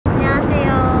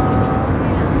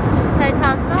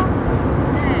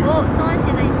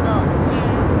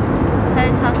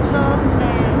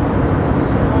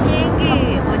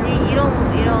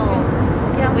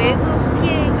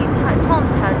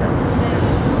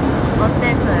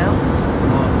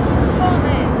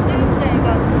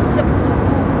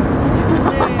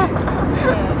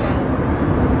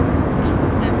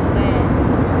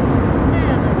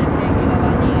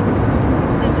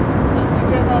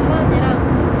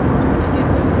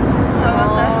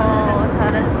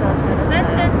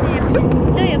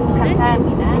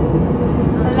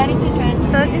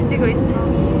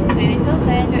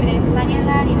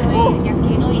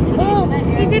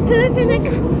필리핀에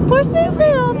볼 수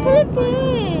있어요.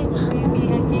 필리핀.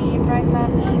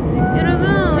 여러분,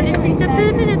 우리 진짜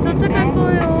필리핀에 도착할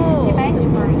거예요.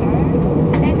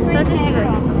 사진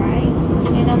찍어야겠다.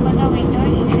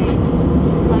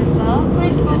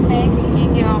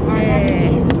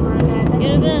 네.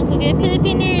 여러분, 그게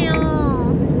필리핀이에요.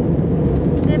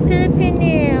 그게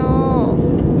필리핀이에요.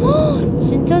 헉,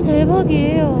 진짜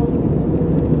대박이에요.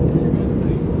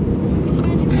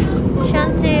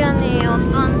 샨티안이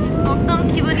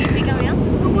어떤 기분